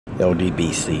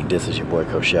LDBC, this is your boy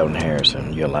Coach Sheldon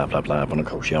Harrison. You're live on the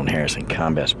Coach Sheldon Harrison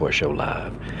Combat Sports Show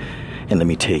live. And let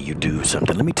me tell you do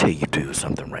something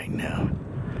right now.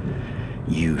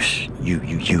 You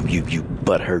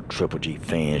butthurt Triple G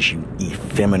fans, you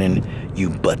effeminate,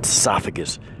 you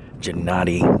butt-esophagus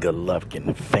Gennady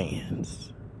Golovkin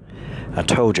fans. I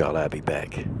told y'all I'd be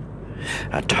back.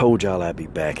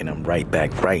 And I'm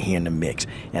right here in the mix.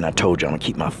 And I told y'all I'm gonna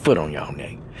keep my foot on y'all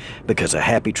neck. Because a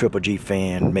happy Triple G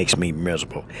fan makes me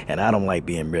miserable. And I don't like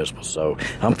being miserable. So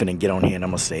I'm finna get on here and I'm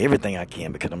gonna say everything I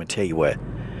can, because I'm gonna tell you what.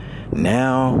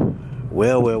 Now,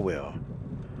 well.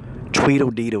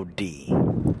 Tweedledee.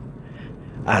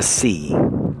 I see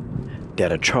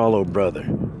that a Charlo brother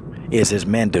is his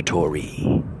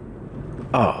mandatory.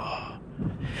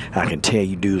 I can tell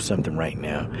you do something right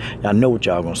now. I know what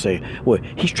y'all gonna say. Well,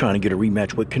 he's trying to get a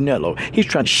rematch with Canelo. He's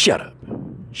trying to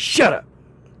shut up.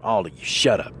 All of you,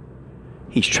 shut up.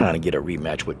 He's trying to get a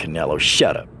rematch with Canelo.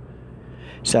 Shut up.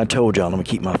 So I told y'all I'm gonna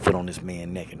keep my foot on this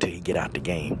man's neck until he get out the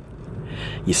game.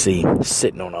 You see,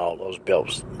 sitting on all those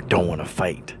belts, don't want to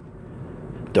fight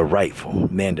the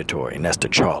rightful mandatory, and that's the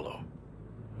Charlo.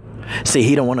 See,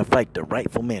 he don't want to fight the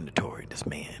rightful mandatory, this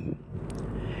man.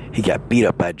 He got beat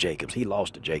up by Jacobs. He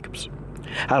lost to Jacobs.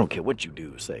 I don't care what you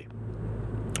do say.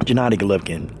 Gennady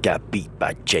Golovkin got beat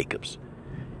by Jacobs.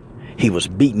 He was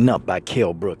beaten up by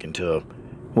Kell Brook until,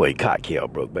 well, he caught Kell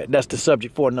Brook, but that's the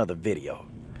subject for another video.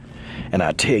 And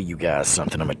I'll tell you guys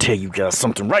something. I'm going to tell you guys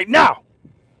something right now.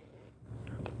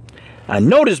 I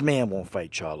know this man won't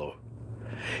fight Charlo.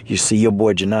 You see, your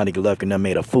boy Gennady Golovkin done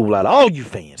made a fool out of all you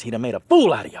fans. He done made a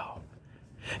fool out of y'all.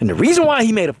 And the reason why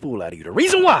he made a fool out of you, the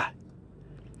reason why,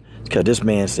 is because this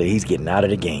man said he's getting out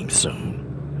of the game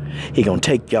soon. He gonna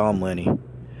take y'all money.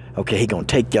 Okay, he gonna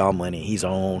take y'all money. He's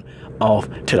off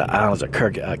to the islands of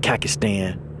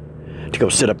Kakistan to go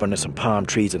sit up under some palm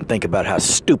trees and think about how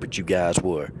stupid you guys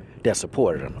were that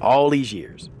supported him all these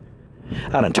years.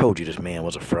 I done told you this man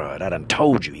was a fraud. I done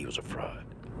told you he was a fraud.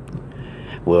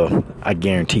 Well, I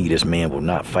guarantee you this man will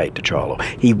not fight the Charlo.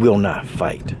 He will not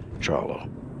fight Charlo.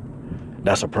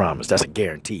 That's a promise. That's a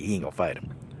guarantee. He ain't gonna fight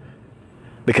him.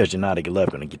 Because Gennady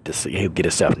Golovkin he'll get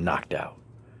himself knocked out.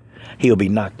 He'll be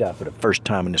knocked out for the first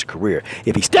time in his career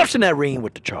if he steps in that ring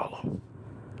with the Charlo.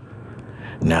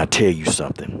 Now, I tell you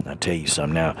something.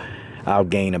 Now, I'll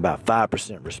gain about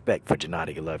 5% respect for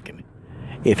Gennady Golovkin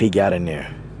if he got in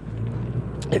there.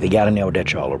 If he got in there with that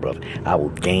Charlo brother, I will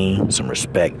gain some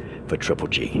respect for Triple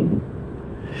G.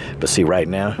 But see, right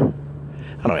now,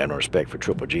 I don't have no respect for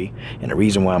Triple G. And the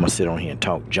reason why I'm going to sit on here and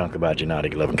talk junk about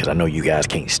Gennady Golovkin, because I know you guys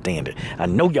can't stand it. I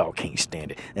know y'all can't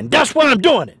stand it. And that's why I'm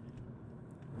doing it.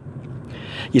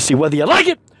 You see, whether you like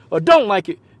it or don't like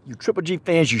it, you Triple G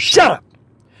fans, you shut up.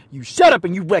 You shut up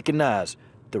and you recognize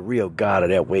the real god of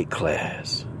that weight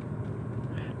class.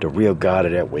 The real god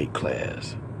of that weight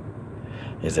class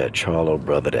is that Charlo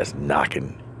brother that's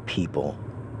knocking people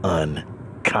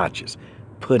unconscious,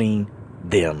 putting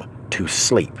them to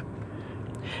sleep.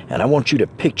 And I want you to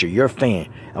picture your fan.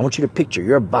 I want you to picture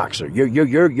your boxer,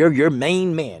 your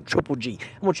main man, Triple G.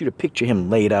 I want you to picture him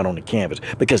laid out on the canvas,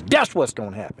 because that's what's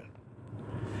going to happen.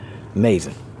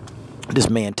 Amazing. This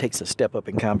man takes a step up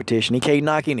in competition. He can't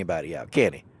knock anybody out,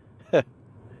 can he?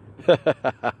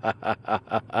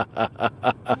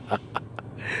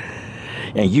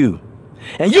 And you,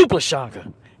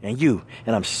 Plashanka,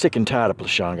 and I'm sick and tired of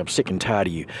Plashanka. I'm sick and tired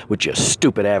of you with your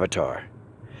stupid avatar.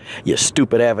 Your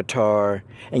stupid avatar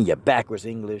and your backwards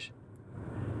English.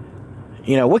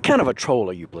 You know, what kind of a troll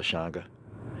are you, Plashanka?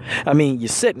 I mean, you're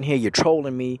sitting here, you're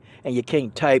trolling me, and you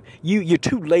can't type. You're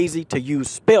too lazy to use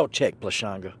spell check,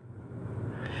 Plashanka.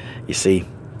 You see,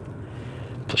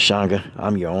 Plashanka,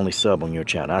 I'm your only sub on your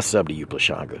channel. I sub to you,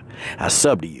 Plashanka. I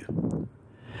sub to you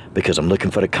because I'm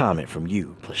looking for the comment from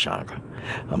you, Plashanka.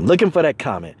 I'm looking for that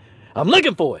comment. I'm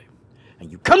looking for it.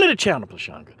 And you come to the channel,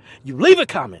 Plashanka. You leave a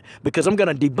comment, because I'm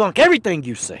going to debunk everything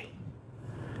you say.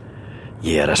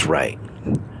 Yeah, that's right.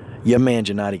 Your man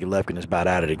Gennady Golovkin is about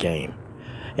out of the game.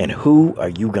 And who are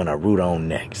you going to root on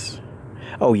next?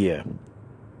 Oh, yeah.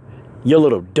 Your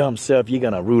little dumb self, you're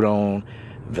going to root on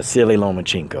Vasily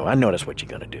Lomachenko. I know that's what you're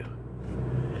going to do.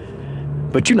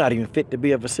 But you're not even fit to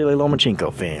be a Vasily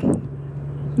Lomachenko fan.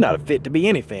 You're not fit to be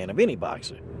any fan of any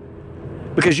boxer.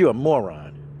 Because you're a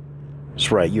moron.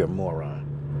 That's right, you're a moron.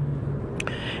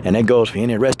 And that goes for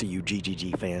any rest of you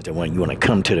GGG fans that when you want to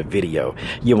come to the video,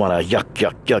 you want to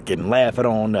yuck and laugh it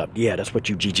on up. Yeah, that's what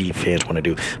you GG fans want to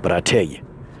do. But I tell you,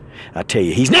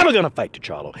 he's never going to fight the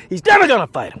Charlo. He's never going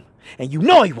to fight him. And you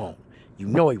know he won't. You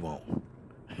know he won't.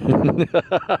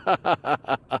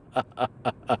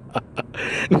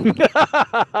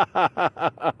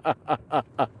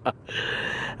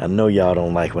 I know y'all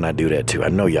don't like when I do that too. I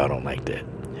know y'all don't like that.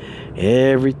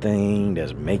 Everything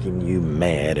that's making you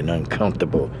mad and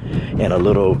uncomfortable and a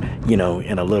little,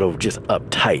 and a little just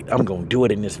uptight, I'm going to do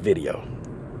it in this video.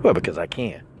 Well, because I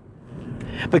can.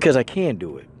 Because I can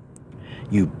do it.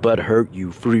 You butthurt,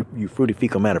 you fruity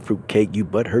fecal matter fruit cake, you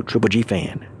butthurt Triple G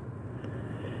fan.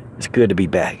 It's good to be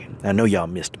back. I know y'all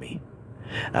missed me.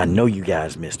 I know you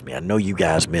guys missed me. I know you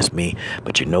guys missed me.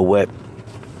 But you know what?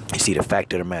 You see, the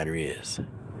fact of the matter is,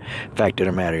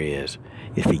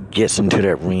 if he gets into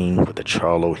that ring with the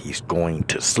Charlo, he's going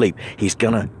to sleep. He's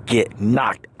going to get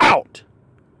knocked out.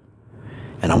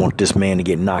 And I want this man to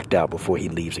get knocked out before he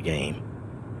leaves the game.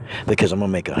 Because I'm going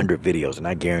to make 100 videos. And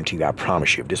I guarantee you, I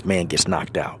promise you, if this man gets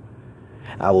knocked out,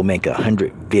 I will make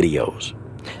 100 videos.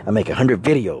 I make 100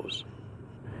 videos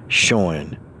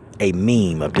showing a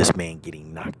meme of this man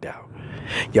getting knocked out.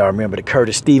 Y'all remember the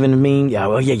Curtis Stevens meme?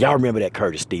 Y'all remember that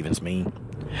Curtis Stevens meme.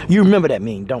 You remember that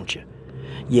meme, don't you?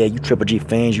 Yeah, you Triple G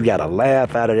fans, you got a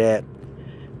laugh out of that.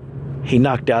 He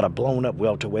knocked out a blown-up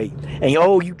welterweight. And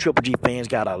you Triple G fans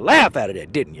got a laugh out of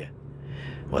that, didn't you?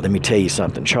 Well, let me tell you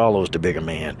something. Charlo's the bigger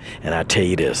man. And I tell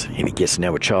you this, if he gets in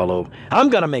there with Charlo, I'm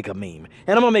going to make a meme.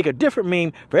 And I'm going to make a different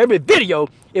meme for every video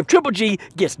if Triple G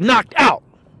gets knocked out.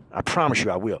 I promise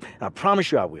you I will. I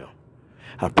promise you I will.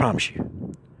 I promise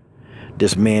you.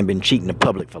 This man been cheating the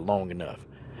public for long enough.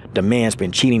 The man's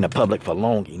been cheating the public for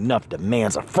long enough. The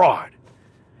man's a fraud.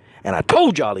 And I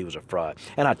told y'all he was a fraud.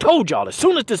 And I told y'all as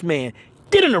soon as this man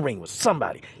get in the ring with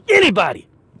somebody, anybody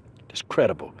that's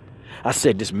credible, I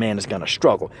said this man is going to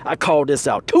struggle. I called this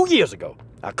out 2 years ago.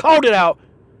 I called it out.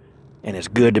 And it's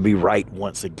good to be right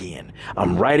once again.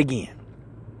 I'm right again.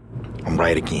 I'm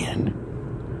right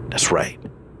again. That's right.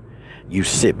 You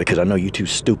sit because I know you're too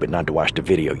stupid not to watch the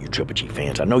video, you Triple G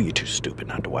fans. I know you're too stupid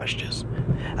not to watch this.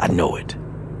 I know it.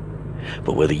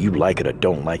 But whether you like it or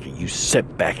don't like it, you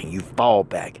sit back and you fall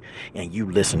back and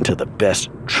you listen to the best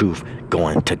truth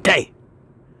going today.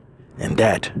 And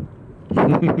that...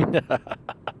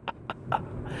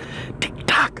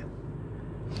 Tick-tock.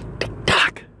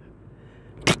 Tick-tock.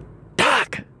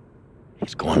 Tick-tock.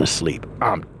 He's going to sleep.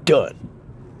 I'm done.